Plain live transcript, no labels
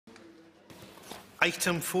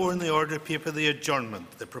Item 4 in the order paper, the adjournment.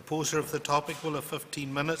 The proposer of the topic will have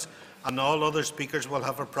 15 minutes and all other speakers will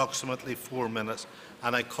have approximately 4 minutes.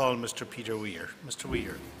 And I call Mr Peter Weir. Mr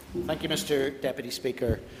Weir. Thank you, Mr Deputy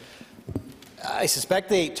Speaker. I suspect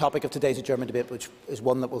the topic of today's adjournment debate which is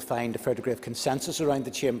one that will find a fair degree of consensus around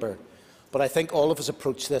the Chamber, but I think all of us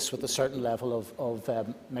approach this with a certain level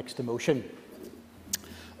of mixed emotion.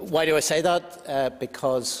 Why do I say that?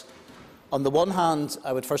 Because on the one hand,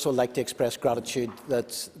 I would first of all like to express gratitude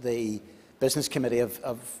that the Business Committee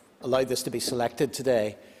have allowed this to be selected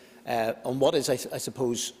today on what is, I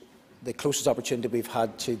suppose, the closest opportunity we've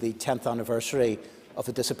had to the 10th anniversary of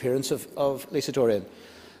the disappearance of Lisa Dorrian.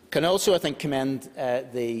 Can also, I think, commend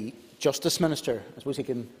the Justice Minister. I suppose he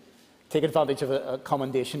can take advantage of a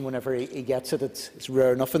commendation whenever he gets it. It's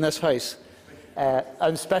rare enough in this House,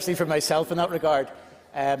 and especially for myself in that regard,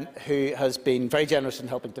 who has been very generous in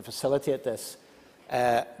helping to facilitate this,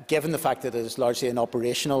 given the fact that it is largely an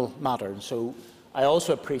operational matter. And so I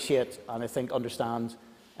also appreciate and I think understand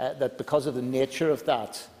that because of the nature of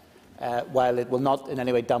that, while it will not in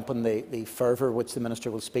any way dampen the fervour which the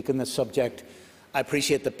Minister will speak on this subject, I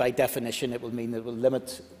appreciate that by definition it will mean that it will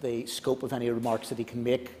limit the scope of any remarks that he can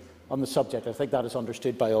make on the subject. I think that is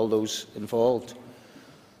understood by all those involved.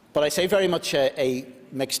 But I say very much a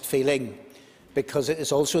mixed feeling, because it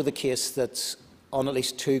is also the case that on at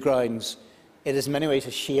least two grounds it is in many ways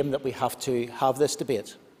a shame that we have to have this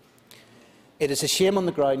debate. It is a shame on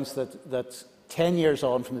the grounds that 10 years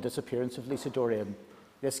on from the disappearance of Lisa Dorrian,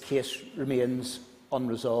 this case remains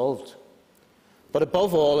unresolved. But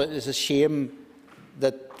above all, it is a shame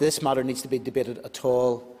that this matter needs to be debated at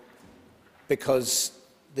all, because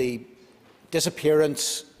the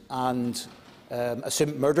disappearance and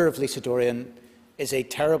assumed murder of Lisa Dorrian is a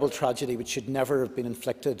terrible tragedy which should never have been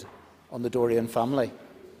inflicted on the Dorrian family.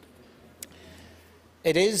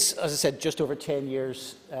 It is, as I said, just over 10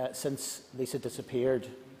 years since Lisa disappeared.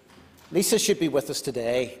 Lisa should be with us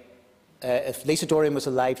today. If Lisa Dorrian was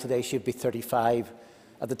alive today, she would be 35.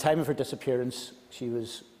 At the time of her disappearance, she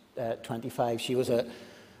was 25. She was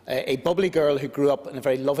a bubbly girl who grew up in a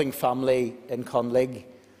very loving family in Conlig.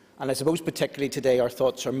 And I suppose particularly today our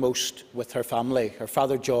thoughts are most with her family, her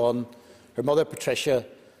father John, her mother Patricia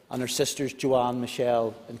and her sisters Joanne,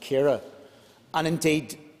 Michelle and Ciara. And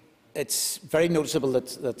indeed, it's very noticeable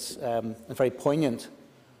and very poignant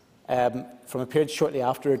from a period shortly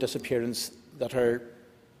after her disappearance that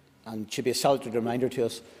and it should be a salutary reminder to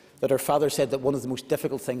us, that her father said that one of the most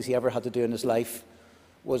difficult things he ever had to do in his life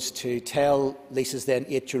was to tell Lisa's then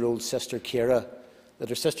 8-year-old sister Ciara that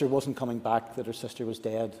her sister wasn't coming back, that her sister was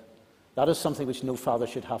dead. That is something which no father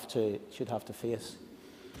should have to face.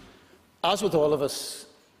 As with all of us,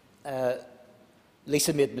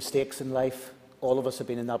 Lisa made mistakes in life. All of us have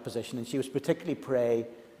been in that position, and she was particularly prey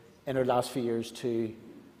in her last few years to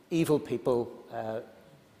evil people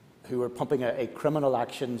who were pumping out criminal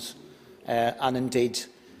actions, and indeed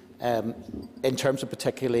in terms of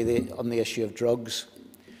particularly on the issue of drugs.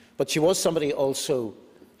 But she was somebody also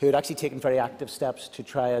who had actually taken very active steps to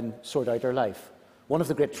try and sort out her life. One of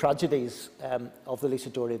the great tragedies of the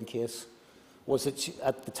Lisa Dorrian case was that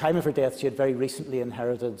at the time of her death she had very recently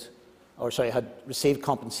had received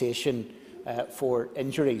compensation for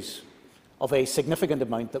injuries of a significant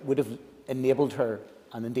amount that would have enabled her,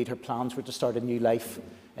 and indeed her plans were to start a new life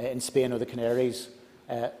in Spain or the Canaries,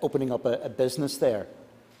 opening up a business there.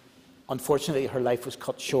 Unfortunately, her life was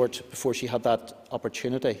cut short before she had that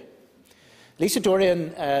opportunity. Lisa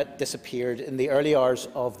Dorrian disappeared in the early hours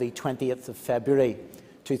of the 20th of February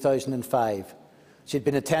 2005. She had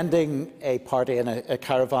been attending a party in a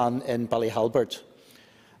caravan in Ballyhalbert.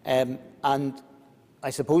 And I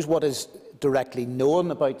suppose what is directly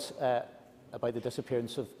known about the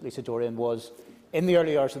disappearance of Lisa Dorrian was, in the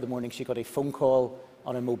early hours of the morning, she got a phone call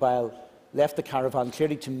on her mobile, left the caravan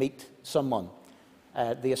clearly to meet someone.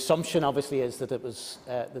 The assumption, obviously, is that it was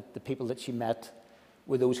that the people that she met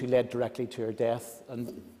were those who led directly to her death.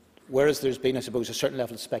 And whereas there's been, I suppose, a certain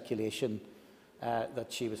level of speculation that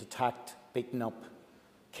she was attacked, beaten up,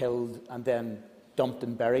 killed, and then dumped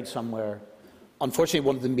and buried somewhere, unfortunately,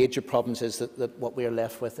 one of the major problems is that what we are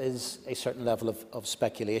left with is a certain level of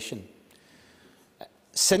speculation.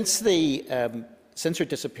 Since her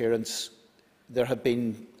disappearance, there have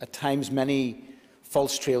been, at times, many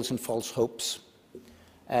false trails and false hopes.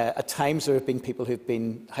 At times, there have been people who have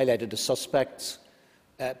been highlighted as suspects,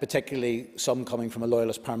 particularly some coming from a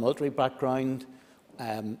loyalist paramilitary background.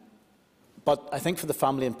 But I think for the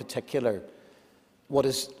family in particular, what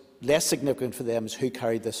is less significant for them is who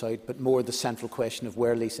carried this out, but more the central question of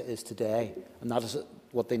where Lisa is today, and that is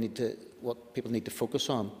what people need to focus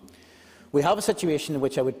on. We have a situation in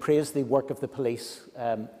which I would praise the work of the police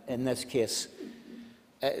in this case.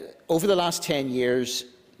 Over the last 10 years,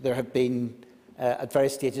 there have been, at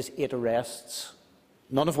various stages, 8 arrests,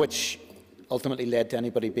 none of which ultimately led to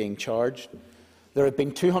anybody being charged. There have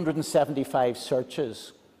been 275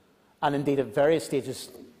 searches, and indeed at various stages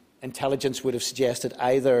intelligence would have suggested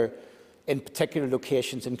either in particular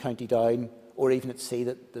locations in County Down or even at sea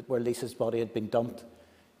that where Lisa's body had been dumped.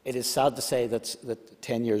 It is sad to say that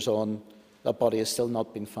 10 years on, that body has still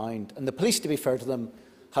not been found. And the police, to be fair to them,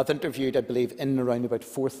 have interviewed, I believe, in and around about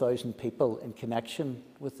 4,000 people in connection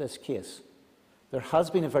with this case. There has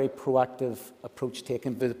been a very proactive approach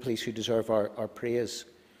taken by the police who deserve our praise.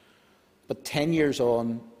 But 10 years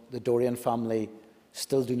on, the Dorrian family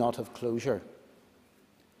still do not have closure.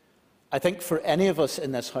 I think for any of us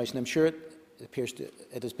in this House, and I'm sure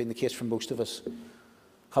it has been the case for most of us,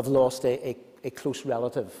 have lost a close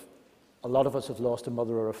relative. A lot of us have lost a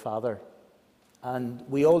mother or a father. And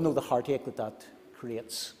we all know the heartache that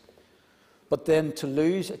creates. But then to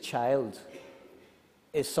lose a child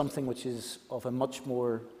is something which is of a much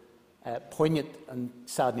more poignant and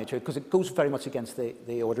sad nature, because it goes very much against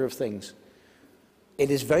the order of things. It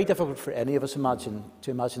is very difficult for any of us to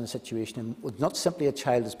imagine a situation with not simply a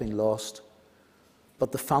child has been lost,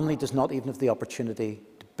 but the family does not even have the opportunity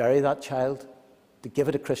to bury that child, to give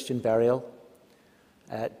it a Christian burial,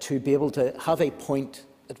 to be able to have a point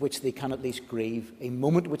at which they can at least grieve, a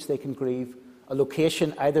moment at which they can grieve, a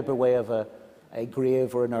location either by way of a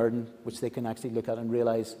grave or an urn which they can actually look at and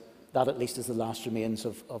realise that at least is the last remains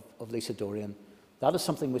of Lisa Dorrian. That is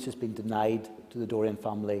something which has been denied to the Dorrian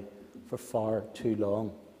family for far too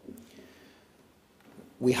long.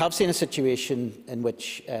 We have seen a situation in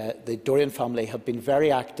which the Dorrian family have been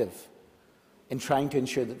very active in trying to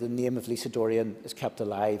ensure that the name of Lisa Dorrian is kept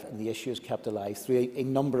alive and the issue is kept alive through a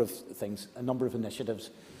number of things, a number of initiatives,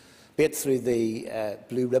 be it through the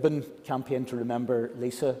Blue Ribbon campaign to remember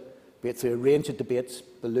Lisa, be it through a range of debates,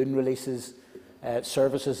 balloon releases,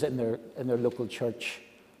 services in their local church.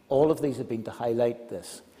 All of these have been to highlight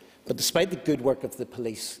this. But despite the good work of the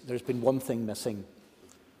police, there's been one thing missing,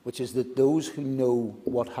 which is that those who know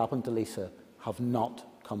what happened to Lisa have not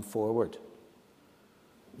come forward.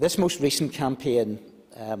 This most recent campaign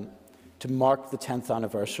to mark the 10th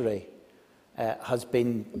anniversary has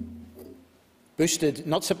been boosted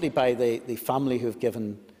not simply by the family who have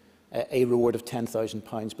given a reward of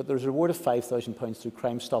 £10,000, but there's a reward of £5,000 through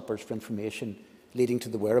Crime Stoppers for information leading to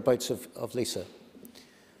the whereabouts of Lisa.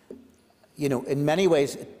 You know, in many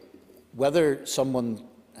ways, whether someone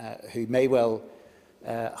who may well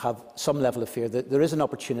have some level of fear, there is an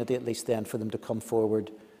opportunity at least then for them to come forward,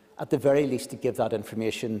 at the very least to give that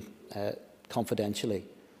information confidentially.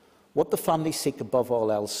 What the family seek above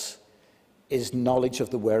all else is knowledge of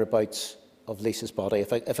the whereabouts of Lisa's body.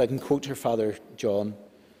 If I can quote her father, John,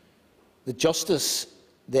 the justice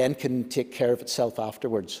then can take care of itself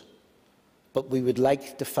afterwards, but we would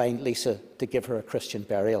like to find Lisa to give her a Christian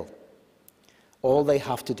burial. All they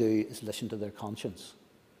have to do is listen to their conscience.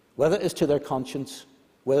 Whether it is to their conscience,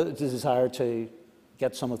 whether it is a desire to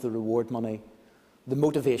get some of the reward money, the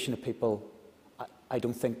motivation of people, I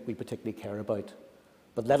don't think we particularly care about.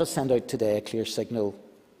 But let us send out today a clear signal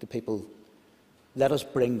to people. Let us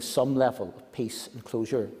bring some level of peace and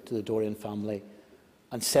closure to the Dorrian family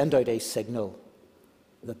and send out a signal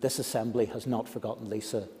that this Assembly has not forgotten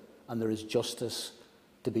Lisa and there is justice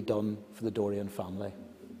to be done for the Dorrian family.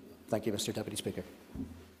 Thank you, Mr. Deputy Speaker.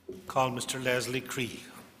 Call Mr. Leslie Cree.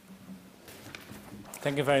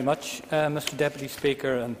 Thank you very much, Mr. Deputy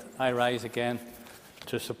Speaker, and I rise again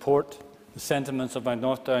to support the sentiments of my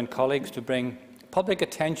North Down colleagues to bring public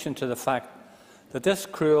attention to the fact that this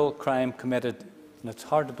cruel crime committed, and it's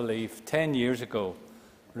hard to believe, 10 years ago,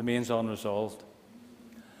 remains unresolved.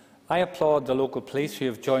 I applaud the local police who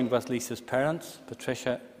have joined with Lisa's parents,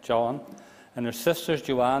 Patricia, John, and her sisters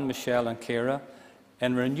Joanne, Michelle and Ciara,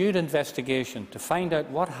 in a renewed investigation to find out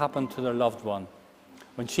what happened to their loved one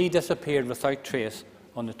when she disappeared without trace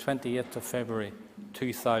on the 28th of February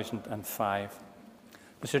 2005.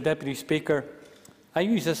 Mr. Deputy Speaker, I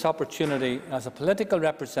use this opportunity as a political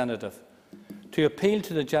representative to appeal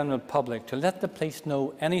to the general public to let the police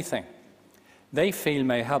know anything they feel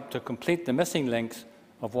may help to complete the missing links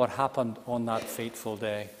of what happened on that fateful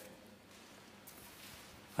day.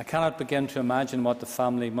 I cannot begin to imagine what the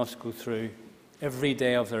family must go through every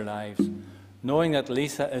day of their lives, knowing that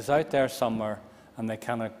Lisa is out there somewhere and they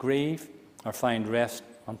cannot grieve or find rest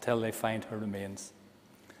until they find her remains.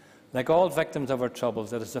 Like all victims of her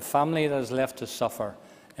troubles, it is the family that is left to suffer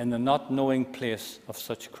in the not knowing place of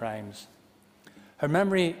such crimes. Her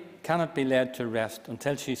memory cannot be laid to rest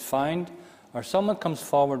until she is found or someone comes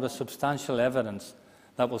forward with substantial evidence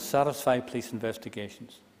that will satisfy police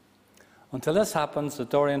investigations. Until this happens, the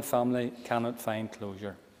Dorrian family cannot find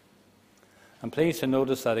closure. I'm pleased to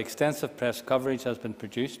notice that extensive press coverage has been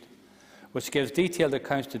produced, which gives detailed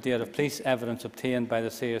accounts to date of police evidence obtained by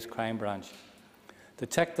the Serious Crime Branch.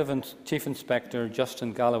 Detective and Chief Inspector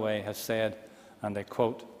Justin Galloway has said, and I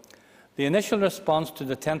quote, "The initial response to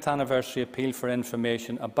the 10th anniversary appeal for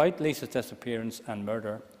information about Lisa's disappearance and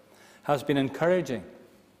murder has been encouraging,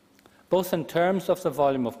 both in terms of the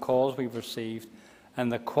volume of calls we've received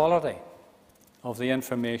and the quality of the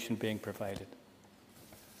information being provided.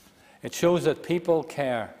 It shows that people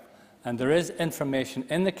care and there is information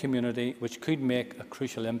in the community which could make a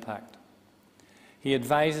crucial impact." He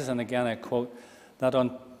advises, and again I quote, that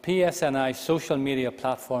on PSNI social media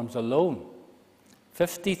platforms alone,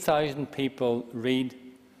 50,000 people read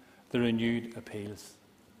the renewed appeals.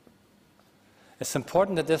 It's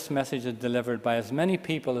important that this message is delivered by as many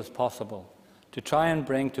people as possible to try and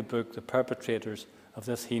bring to book the perpetrators of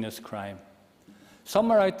this heinous crime.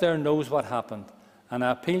 Somewhere out there knows what happened, and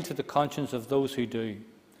I appeal to the conscience of those who do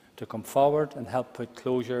to come forward and help put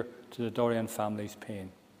closure to the Dorrian family's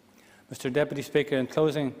pain. Mr. Deputy Speaker, in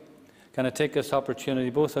closing, can I take this opportunity,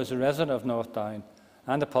 both as a resident of North Down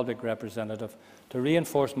and a public representative, to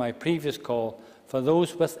reinforce my previous call for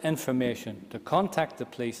those with information to contact the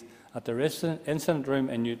police at their incident room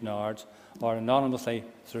in Newton Ards or anonymously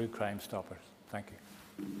through Crime Stoppers. Thank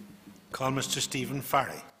you. Call Mr. Stephen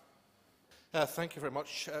Farry. Thank you very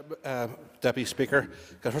much, Deputy Speaker.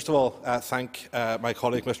 First of all, thank my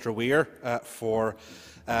colleague Mr. Weir for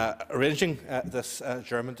arranging this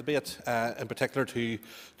adjournment debate, in particular to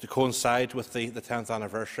coincide with the 10th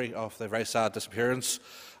anniversary of the very sad disappearance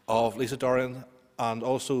of Lisa Dorrian, and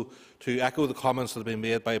also to echo the comments that have been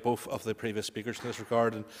made by both of the previous speakers in this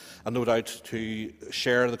regard, and no doubt to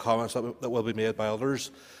share the comments that will be made by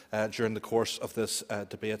others during the course of this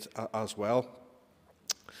debate as well.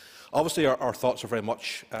 Obviously, our thoughts are very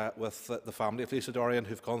much with the family of Lisa Dorrian,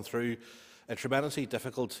 who have gone through a tremendously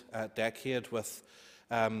difficult decade with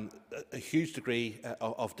a huge degree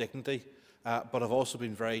of dignity, but have also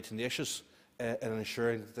been very tenacious in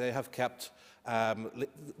ensuring that they have kept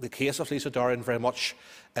the case of Lisa Dorrian very much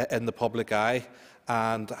in the public eye,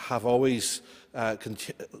 and have always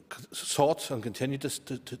sought and continued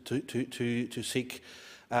to seek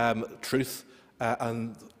truth.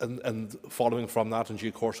 And following from that, in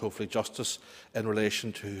due course, hopefully justice in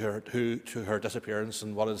relation to her disappearance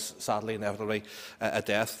and what is sadly inevitably a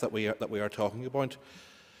death that we are talking about.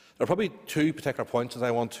 There are probably two particular points that I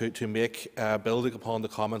want to make, building upon the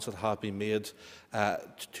comments that have been made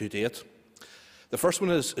to date. The first one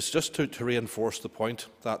is just to reinforce the point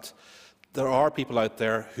that there are people out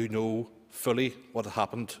there who know fully what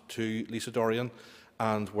happened to Lisa Dorrian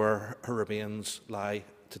and where her remains lie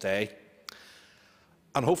today.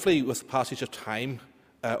 And hopefully, with the passage of time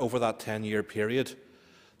over that 10-year period,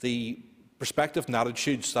 the perspective and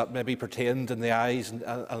attitudes that maybe pertained in the eyes and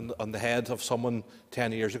on the head of someone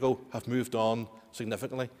 10 years ago have moved on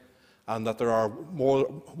significantly, and that there are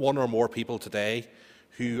one or more people today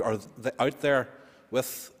who are out there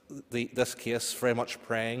with this case very much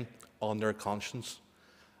preying on their conscience,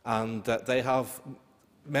 and that they have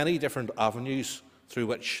many different avenues through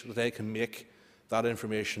which they can make that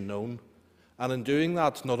information known. And in doing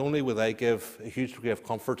that, not only will they give a huge degree of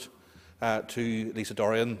comfort to Lisa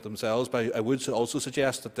Dorrian themselves, but I would also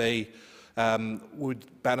suggest that they would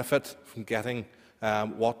benefit from getting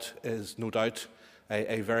what is no doubt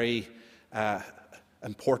a very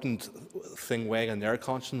important thing weighing on their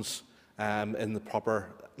conscience in the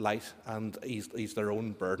proper light, and ease their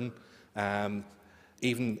own burden,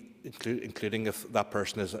 even including if that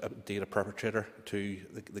person is indeed a perpetrator to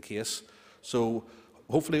the case. So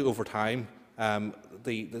hopefully over time,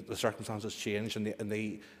 the circumstances change in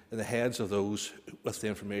the heads of those with the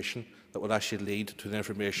information that would actually lead to the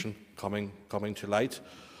information coming to light.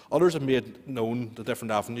 Others have made known the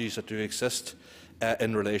different avenues that do exist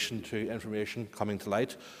in relation to information coming to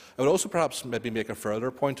light. I would also perhaps maybe make a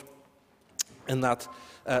further point in that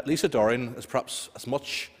Lisa Dorrian is perhaps as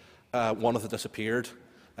much one of the disappeared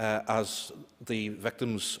as the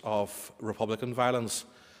victims of Republican violence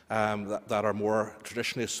that are more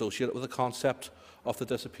traditionally associated with the concept of the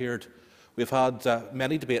disappeared. We've had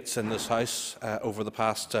many debates in this House over the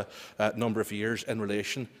past number of years in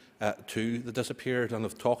relation to the disappeared, and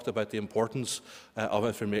have talked about the importance of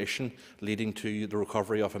information leading to the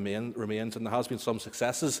recovery of remains, and there has been some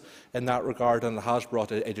successes in that regard, and it has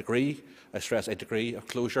brought a degree, I stress a degree, of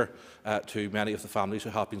closure to many of the families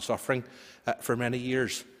who have been suffering for many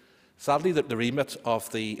years. Sadly, the remit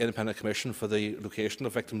of the Independent Commission for the location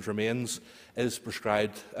of victims' remains is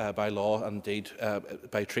prescribed by law and indeed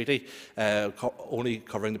by treaty, only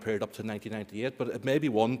covering the period up to 1998. But it may be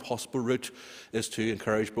one possible route is to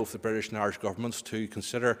encourage both the British and Irish governments to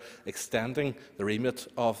consider extending the remit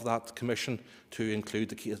of that commission to include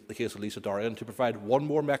the case of Lisa Dorrian, to provide one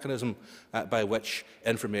more mechanism by which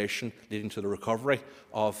information leading to the recovery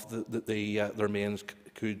of the remains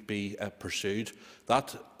could be pursued.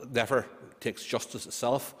 That never takes justice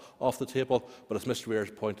itself off the table, but as Mr Weir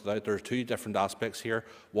has pointed out, there are two different aspects here.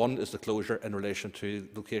 One is the closure in relation to the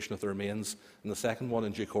location of the remains, and the second one,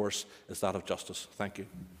 in due course, is that of justice. Thank you.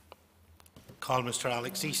 Call Mr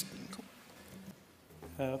Alex Easton.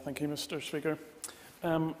 Thank you, Mr Speaker.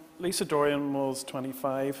 Lisa Dorrian was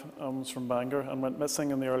 25 and was from Bangor and went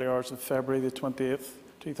missing in the early hours of February the 28th,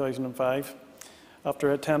 2005.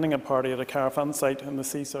 After attending a party at a caravan site in the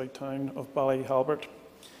seaside town of Ballyhalbert.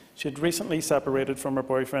 She had recently separated from her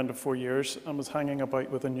boyfriend of 4 years and was hanging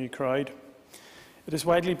about with a new crowd. It is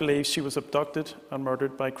widely believed she was abducted and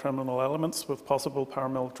murdered by criminal elements with possible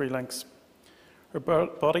paramilitary links. Her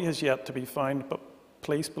body has yet to be found, but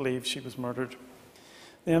police believe she was murdered.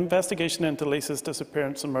 The investigation into Lisa's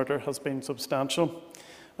disappearance and murder has been substantial.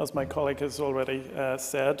 As my colleague has already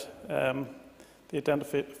said, the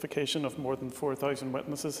identification of more than 4,000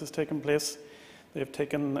 witnesses has taken place. They have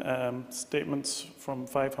taken statements from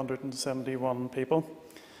 571 people.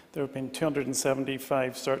 There have been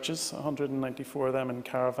 275 searches, 194 of them in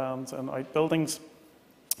caravans and outbuildings.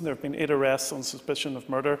 There have been 8 arrests on suspicion of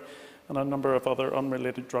murder and a number of other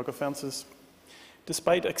unrelated drug offences.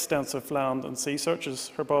 Despite extensive land and sea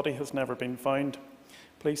searches, her body has never been found.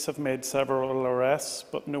 Police have made several arrests,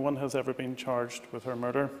 but no one has ever been charged with her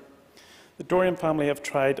murder. The Dorrian family have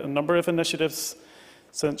tried a number of initiatives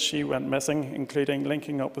since she went missing, including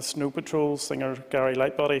linking up with Snow Patrol singer Gary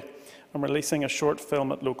Lightbody and releasing a short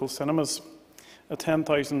film at local cinemas. A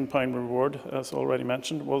 £10,000 reward, as already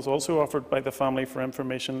mentioned, was also offered by the family for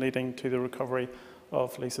information leading to the recovery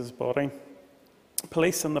of Lisa's body.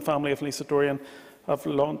 Police and the family of Lisa Dorrian have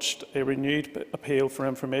launched a renewed appeal for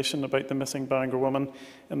information about the missing Bangor woman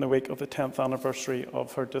in the wake of the 10th anniversary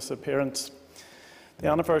of her disappearance. The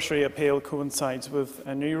anniversary appeal coincides with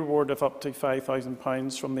a new reward of up to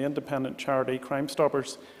 £5,000 from the independent charity Crime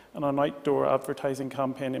Stoppers and an outdoor advertising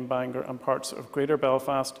campaign in Bangor and parts of Greater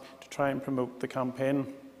Belfast to try and promote the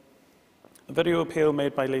campaign. A video appeal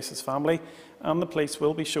made by Lisa's family and the police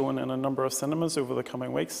will be shown in a number of cinemas over the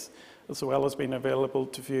coming weeks, as well as being available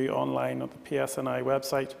to view online on the PSNI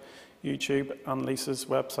website, YouTube and Lisa's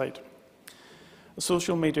website. A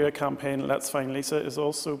social media campaign, Let's Find Lisa, is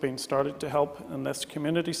also being started to help enlist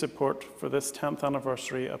community support for this 10th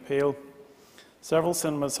anniversary appeal. Several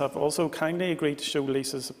cinemas have also kindly agreed to show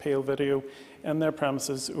Lisa's appeal video in their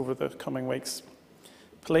premises over the coming weeks.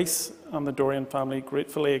 Police and the Dorrian family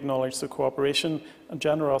gratefully acknowledge the cooperation and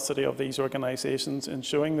generosity of these organisations in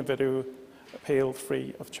showing the video appeal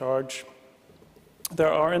free of charge.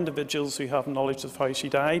 There are individuals who have knowledge of how she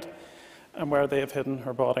died and where they have hidden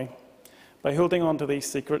her body. By holding on to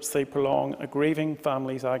these secrets, they prolong a grieving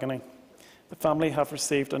family's agony. The family have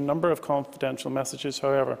received a number of confidential messages,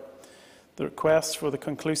 however. The request for the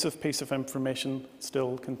conclusive piece of information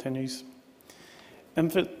still continues.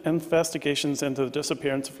 Investigations into the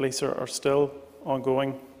disappearance of Lisa are still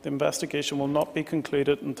ongoing. The investigation will not be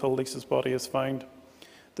concluded until Lisa's body is found.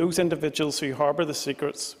 Those individuals who harbour the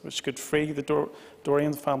secrets which could free the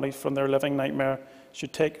Dorrian family from their living nightmare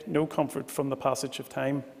should take no comfort from the passage of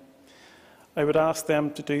time. I would ask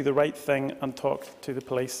them to do the right thing and talk to the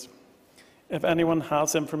police. If anyone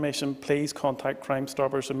has information, please contact Crime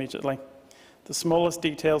Stoppers immediately. The smallest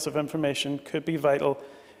details of information could be vital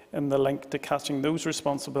in the link to catching those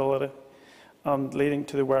responsible and leading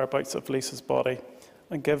to the whereabouts of Lisa's body,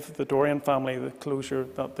 and give the Dorrian family the closure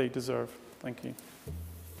that they deserve. Thank you.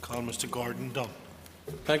 Call Mr Gordon Dunn.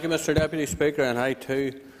 Thank you, Mr Deputy Speaker, and I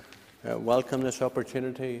too welcome this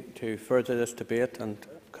opportunity to further this debate and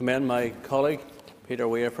commend my colleague Peter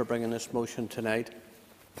Weir for bringing this motion tonight.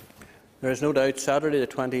 There is no doubt Saturday the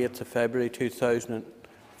 28th of February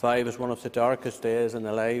 2005 is one of the darkest days in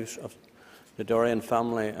the lives of the Dorrian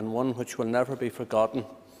family, and one which will never be forgotten.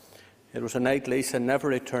 It was a night Lisa never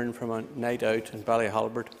returned from a night out in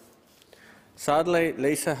Ballyhalbert. Sadly,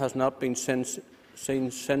 Lisa has not been seen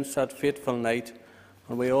since that fateful night,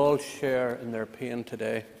 and we all share in their pain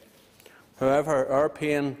today. However, our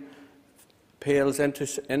pain pales into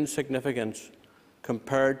insignificance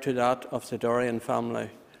compared to that of the Dorrian family,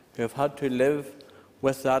 who have had to live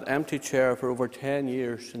with that empty chair for over 10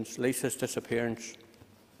 years since Lisa's disappearance.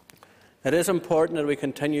 It is important that we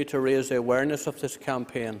continue to raise the awareness of this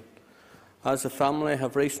campaign as the family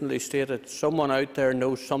have recently stated, someone out there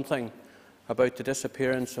knows something about the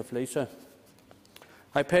disappearance of Lisa.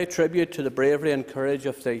 I pay tribute to the bravery and courage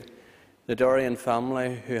of the Dorrian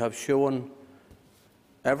family, who have shown,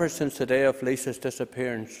 ever since the day of Lisa's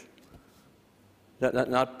disappearance,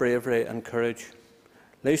 that bravery and courage.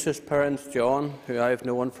 Lisa's parents, John, who I have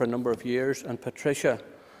known for a number of years, and Patricia,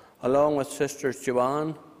 along with sisters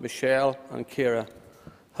Joanne, Michelle and Ciara,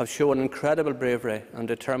 have shown incredible bravery and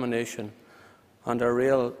determination, and are a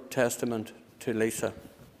real testament to Lisa.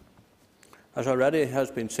 As already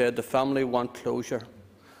has been said, the family want closure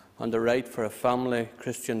and the right for a family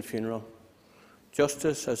Christian funeral.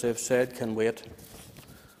 Justice, as they've said, can wait.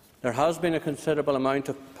 There has been a considerable amount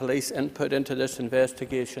of police input into this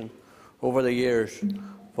investigation over the years,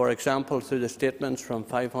 for example through the statements from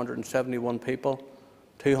 571 people,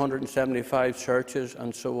 275 searches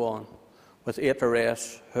and so on, with 8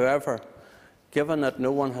 arrests. However, given that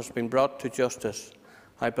no one has been brought to justice,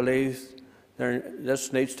 I believe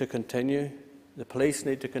this needs to continue. The police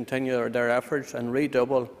need to continue their efforts and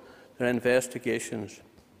redouble their investigations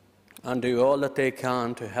and do all that they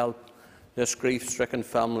can to help this grief-stricken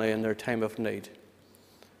family in their time of need.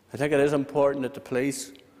 I think it is important that the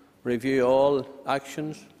police review all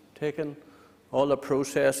actions taken, all the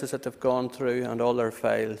processes that they've gone through and all their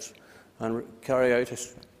files, and carry out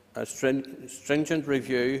a stringent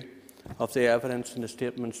review of the evidence and the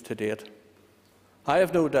statements to date. I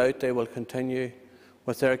have no doubt they will continue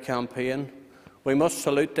with their campaign. We must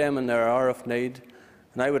salute them in their hour of need,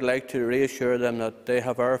 and I would like to reassure them that they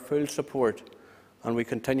have our full support, and we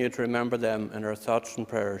continue to remember them in our thoughts and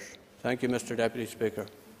prayers. Thank you, Mr. Deputy Speaker.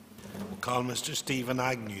 We'll call Mr. Stephen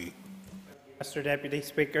Agnew. Mr. Deputy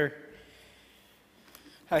Speaker,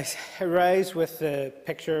 I rise with the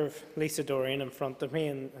picture of Lisa Dorrian in front of me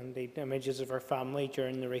and the images of her family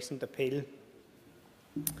during the recent appeal.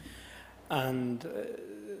 And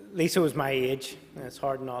Lisa was my age, and it's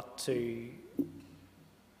hard not to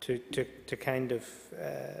kind of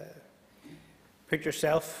put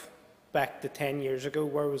yourself back to 10 years ago.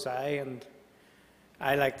 Where was I? And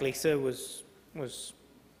I, like Lisa, was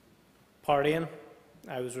partying.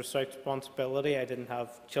 I was without responsibility. I didn't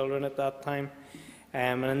have children at that time.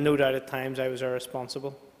 And no doubt at times I was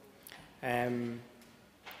irresponsible.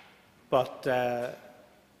 But I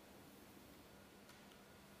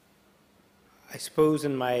suppose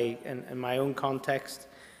in my own context,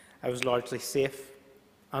 I was largely safe.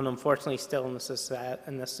 And unfortunately, still in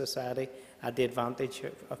this society, I had the advantage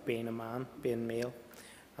of being a man, being male.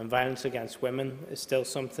 And violence against women is still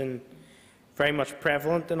something very much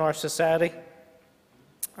prevalent in our society,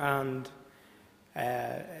 and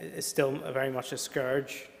is still very much a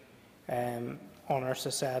scourge on our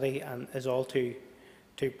society, and is all too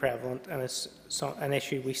prevalent. And it's an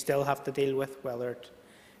issue we still have to deal with, whether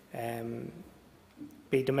it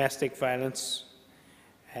be domestic violence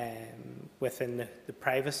within the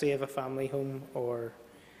privacy of a family home, or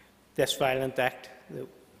this violent act that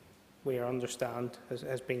we understand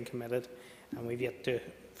has been committed, and we've yet to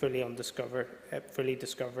fully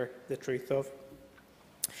discover the truth of.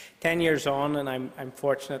 10 years on, and I'm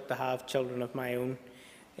fortunate to have children of my own,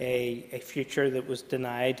 a future that was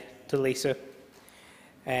denied to Lisa.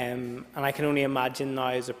 And I can only imagine now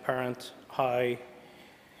as a parent how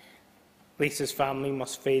Lisa's family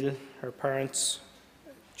must feel, her parents,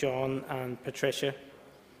 John and Patricia,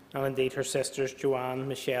 and indeed her sisters Joanne,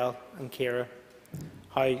 Michelle and Ciara.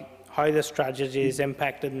 How this tragedy has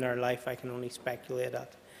impacted in their life, I can only speculate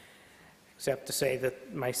at, except to say that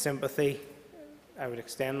I would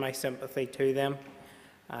extend my sympathy to them,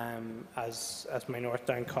 as my North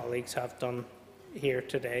Down colleagues have done here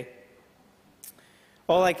today.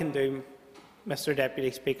 All I can do, Mr.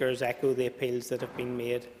 Deputy Speaker, is echo the appeals that have been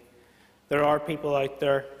made. There are people out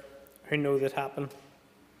there who know that happened,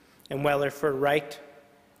 and whether for right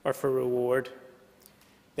or for reward,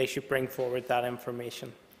 they should bring forward that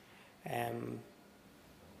information.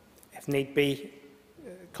 If need be,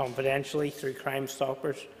 confidentially through Crime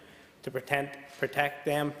Stoppers, to protect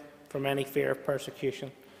them from any fear of persecution.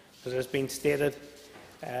 As has been stated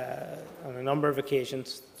on a number of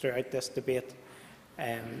occasions throughout this debate,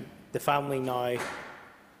 the family now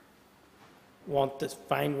want to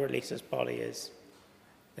find where Lisa's body is.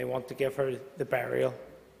 They want to give her the burial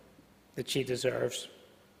that she deserves.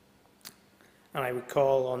 And I would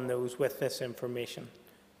call on those with this information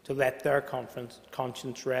to let their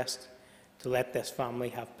conscience rest, to let this family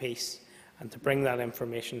have peace, and to bring that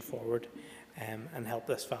information forward and help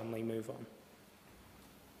this family move on.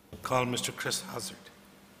 Call Mr. Chris Hazard.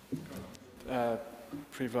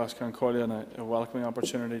 Prevas Concordia, and a welcoming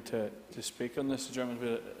opportunity to speak on this adjournment,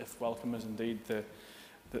 if welcome is indeed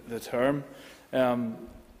the term.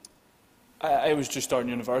 I was just starting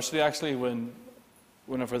university actually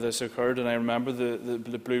whenever this occurred, and I remember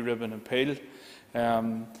the blue ribbon appeal.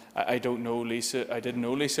 I don't know Lisa. I didn't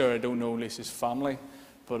know Lisa, or I don't know Lisa's family,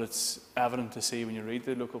 but it's evident to see when you read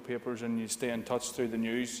the local papers and you stay in touch through the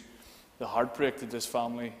news, the heartbreak that this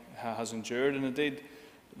family has endured, and indeed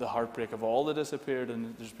the heartbreak of all that disappeared.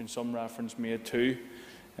 And there's been some reference made to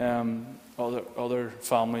other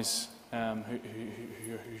families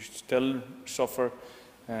who still suffer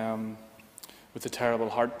with the terrible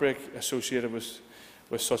heartbreak associated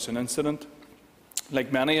with such an incident.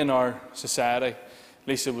 Like many in our society,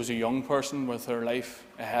 Lisa was a young person with her life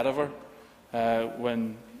ahead of her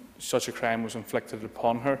when such a crime was inflicted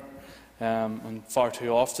upon her. And far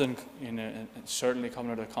too often, certainly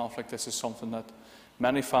coming out of conflict, this is something that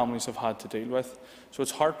many families have had to deal with. So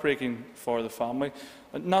it's heartbreaking for the family,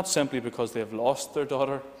 not simply because they have lost their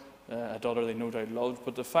daughter, a daughter they no doubt loved,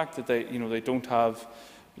 but the fact that they don't have,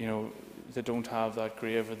 they don't have that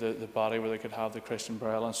grave or the body where they could have the Christian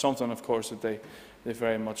burial, and something, of course, that they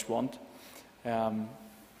very much want. I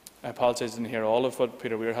apologise I didn't hear all of what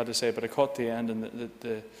Peter Weir had to say, but I caught the end and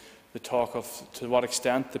the talk of to what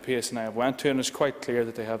extent the PSNI have went to, and it's quite clear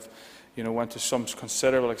that they have went to some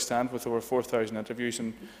considerable extent with over 4,000 interviews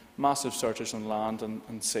and massive searches on land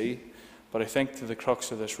and sea. But I think that the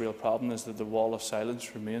crux of this real problem is that the wall of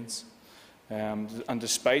silence remains. And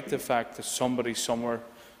despite the fact that somebody somewhere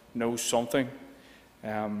knows something,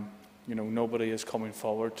 nobody is coming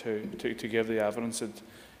forward to give the evidence that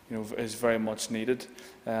is very much needed.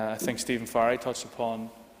 I think Stephen Farry touched upon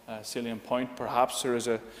a salient point. Perhaps there is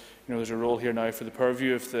there's a role here now for the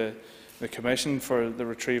purview of the Commission for the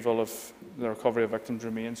retrieval of the recovery of victims'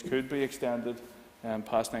 remains could be extended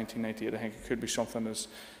past 1998. I think it could be something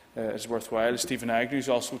is worthwhile. Stephen Agnew's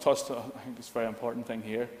also touched on, I think it's a very important thing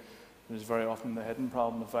here. There's very often the hidden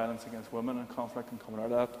problem of violence against women and conflict and coming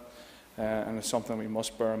out of that, and it's something we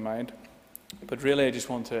must bear in mind. But really, I just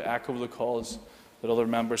want to echo the calls that other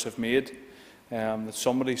members have made, that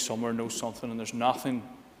somebody somewhere knows something, and there's nothing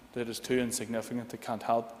that is too insignificant that can't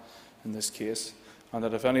help in this case, and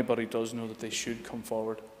that if anybody does know, that they should come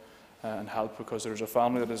forward and help, because there's a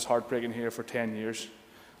family that is heartbreaking here for 10 years,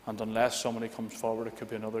 and unless somebody comes forward, it could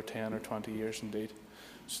be another 10 or 20 years indeed.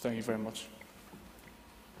 So thank you very much.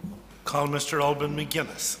 Call Mr. Alban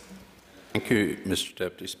McGuinness. Thank you, Mr.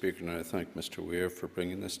 Deputy Speaker, and I thank Mr. Weir for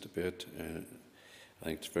bringing this debate. I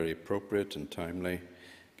think it's very appropriate and timely,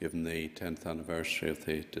 given the 10th anniversary of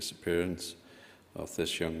the disappearance of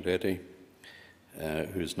this young lady,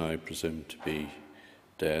 who is now presumed to be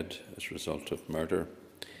dead as a result of murder.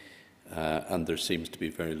 And there seems to be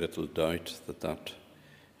very little doubt that that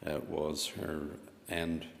was her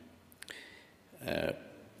end.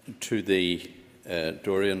 To the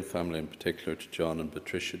Dorrian family, in particular to John and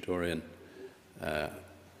Patricia Dorrian,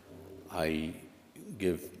 I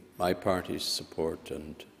give my party's support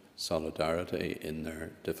and solidarity in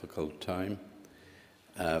their difficult time.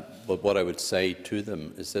 But what I would say to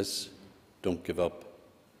them is this: don't give up.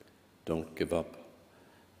 Don't give up.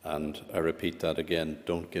 And I repeat that again,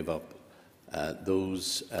 don't give up.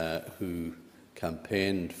 Those who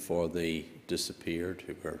campaigned for the disappeared,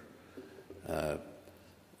 who were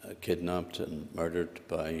kidnapped and murdered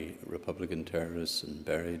by Republican terrorists and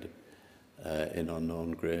buried in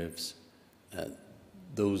unknown graves,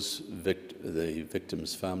 the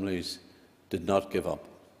victims' families did not give up.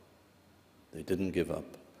 They didn't give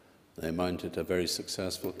up. They mounted a very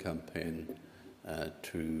successful campaign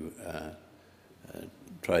to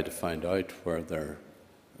try to find out where their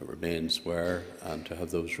remains were and to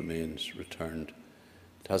have those remains returned.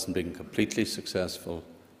 It hasn't been completely successful,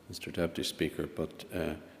 Mr. Deputy Speaker, but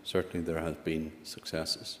certainly there have been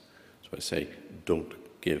successes. So I say, don't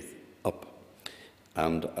give up.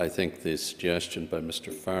 And I think the suggestion by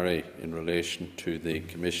Mr. Farry in relation to the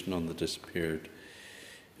Commission on the Disappeared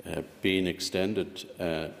being extended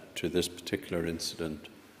to this particular incident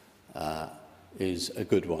is a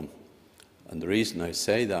good one. And the reason I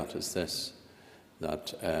say that is this,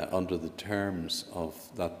 that under the terms of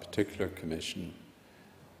that particular commission,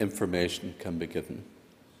 information can be given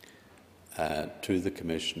to the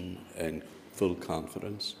Commission in full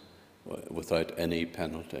confidence, without any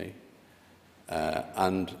penalty.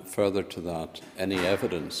 And further to that, any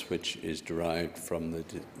evidence which is derived from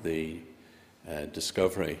the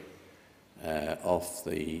discovery of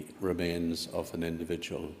the remains of an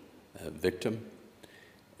individual victim,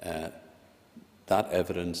 that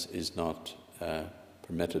evidence is not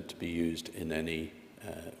permitted to be used in any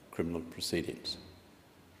criminal proceedings.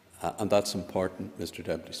 And that's important, Mr.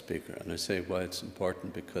 Deputy Speaker. And I say why it's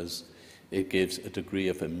important, because it gives a degree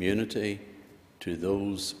of immunity to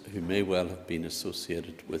those who may well have been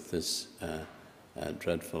associated with this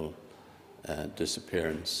dreadful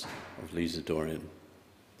disappearance of Lisa Dorrian.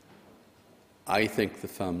 I think the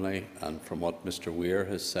family, and from what Mr. Weir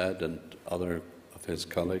has said and other of his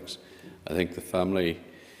colleagues, I think the family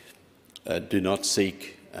do not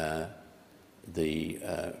seek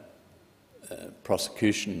the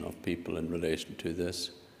prosecution of people in relation to this.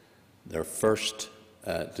 Their first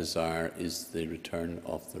desire is the return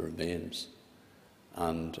of the remains,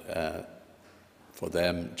 and for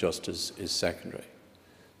them justice is secondary.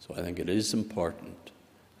 So I think it is important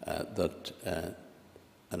that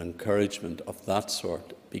an encouragement of that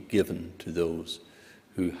sort be given to those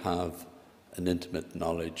who have an intimate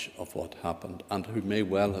knowledge of what happened and who may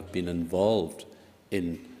well have been involved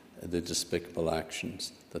in the despicable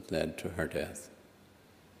actions that led to her death.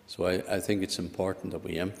 So I think it's important that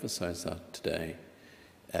we emphasise that today,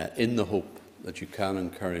 in the hope that you can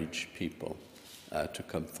encourage people to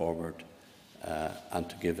come forward and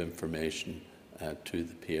to give information to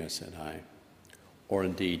the PSNI, or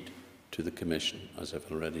indeed to the Commission, as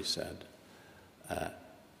I've already said.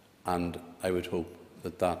 And I would hope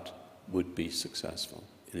that that would be successful.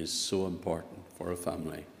 It is so important for a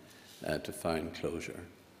family to find closure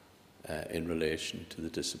in relation to the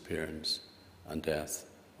disappearance and death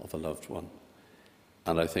of a loved one.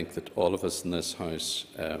 And I think that all of us in this House,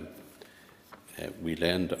 we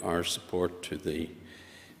lend our support to the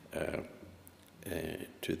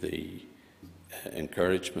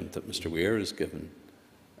encouragement that Mr. Weir has given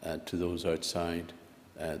to those outside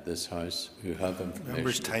this House who have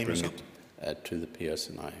information to bring it to the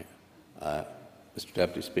PSNI. Mr.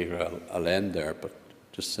 Deputy Speaker, I'll end there, but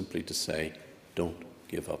just simply to say, don't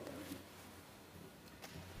give up.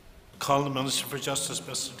 Call the Minister for Justice,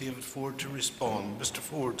 Mr. David Ford, to respond. Mr.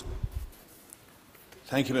 Ford.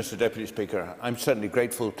 Thank you, Mr. Deputy Speaker. I'm certainly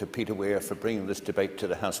grateful to Peter Weir for bringing this debate to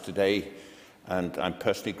the House today, and I'm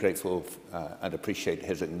personally grateful and appreciate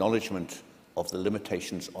his acknowledgement of the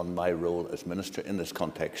limitations on my role as Minister in this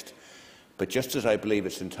context. But just as I believe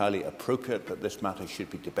it's entirely appropriate that this matter should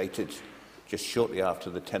be debated just shortly after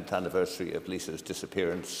the 10th anniversary of Lisa's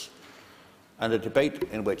disappearance, and a debate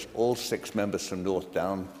in which all 6 members from North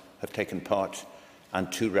Down have taken part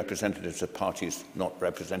and 2 representatives of parties not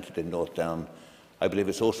represented in North Down, I believe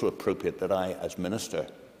it's also appropriate that I, as Minister,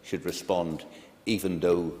 should respond, even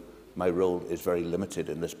though my role is very limited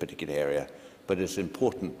in this particular area. But it is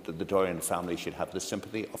important that the Dorrian family should have the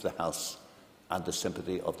sympathy of the House and the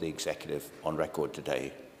sympathy of the Executive on record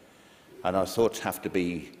today. And our thoughts have to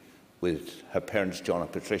be with her parents, John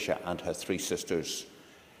and Patricia, and her 3 sisters,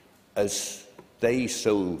 as they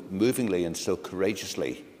so movingly and so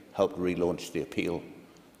courageously helped relaunch the appeal,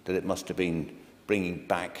 that it must have been bringing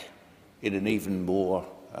back in an even more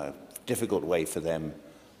difficult way for them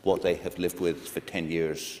what they have lived with for 10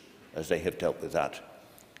 years as they have dealt with that.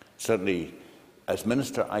 Certainly, as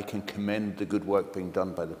Minister, I can commend the good work being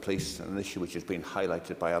done by the police, an issue which has been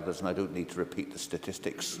highlighted by others, and I don't need to repeat the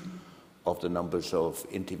statistics of the numbers of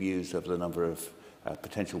interviews, of the number of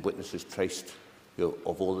potential witnesses traced,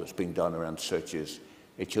 of all that's been done around searches.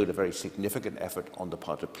 It showed a very significant effort on the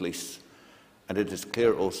part of police, and it is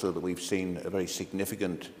clear also that we've seen a very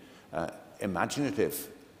significant imaginative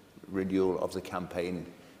renewal of the campaign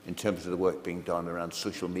in terms of the work being done around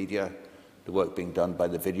social media, the work being done by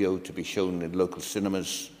the video to be shown in local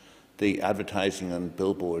cinemas, the advertising on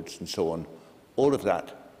billboards and so on. All of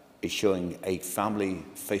that is showing a family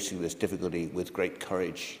facing this difficulty with great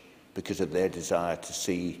courage because of their desire to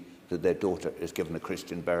see that their daughter is given a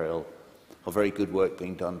Christian burial. A very good work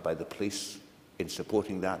being done by the police in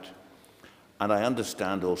supporting that. And I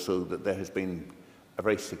understand also that there has been a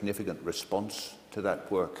very significant response to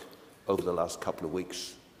that work over the last couple of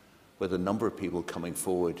weeks, with a number of people coming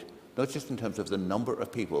forward, not just in terms of the number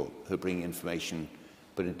of people who bring information,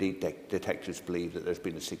 but indeed detectives believe that there's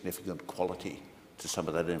been a significant quality to some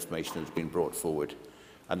of that information that's been brought forward.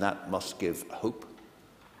 And that must give hope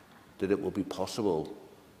that it will be possible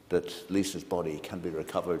that Lisa's body can be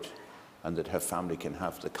recovered and that her family can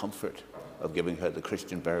have the comfort of giving her the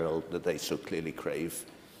Christian burial that they so clearly crave.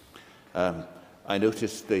 I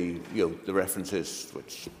noticed the references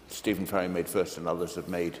which Stephen Farry made first and others have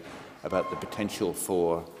made about the potential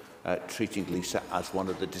for treating Lisa as one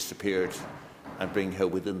of the disappeared and bringing her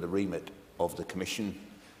within the remit of the Commission.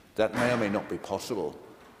 That may or may not be possible.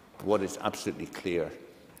 What is absolutely clear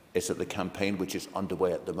is that the campaign which is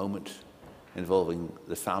underway at the moment, involving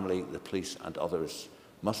the family, the police and others,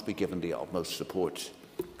 must be given the utmost support,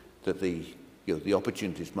 that the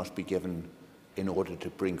opportunities must be given in order to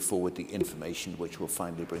bring forward the information which will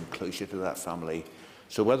finally bring closure to that family,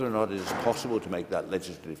 So whether or not it is possible to make that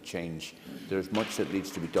legislative change, there is much that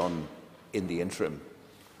needs to be done in the interim.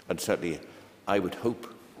 And certainly I would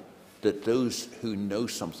hope that those who know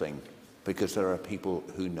something, because there are people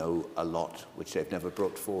who know a lot which they've never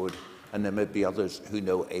brought forward, and there may be others who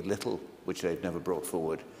know a little which they've never brought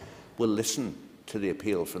forward, will listen to the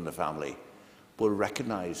appeal from the family, will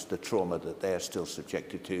recognise the trauma that they are still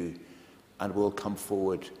subjected to, and will come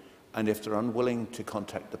forward. And if they're unwilling to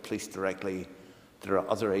contact the police directly, there are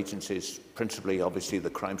other agencies, principally obviously the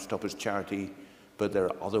Crime Stoppers charity, but there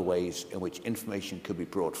are other ways in which information could be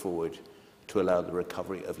brought forward to allow the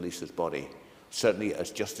recovery of Lisa's body. Certainly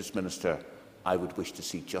as Justice Minister, I would wish to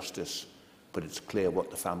see justice, but it's clear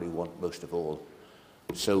what the family want most of all.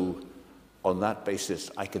 So on that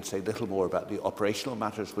basis, I can say little more about the operational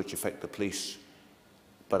matters which affect the police,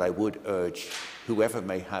 but I would urge whoever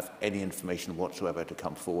may have any information whatsoever to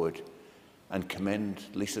come forward and commend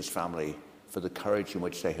Lisa's family for the courage in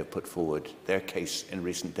which they have put forward their case in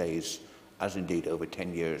recent days, as indeed over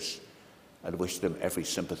 10 years, and wish them every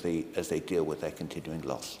sympathy as they deal with their continuing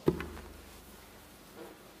loss.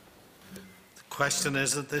 The question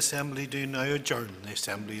is that the Assembly do now adjourn. The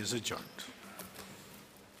Assembly is adjourned.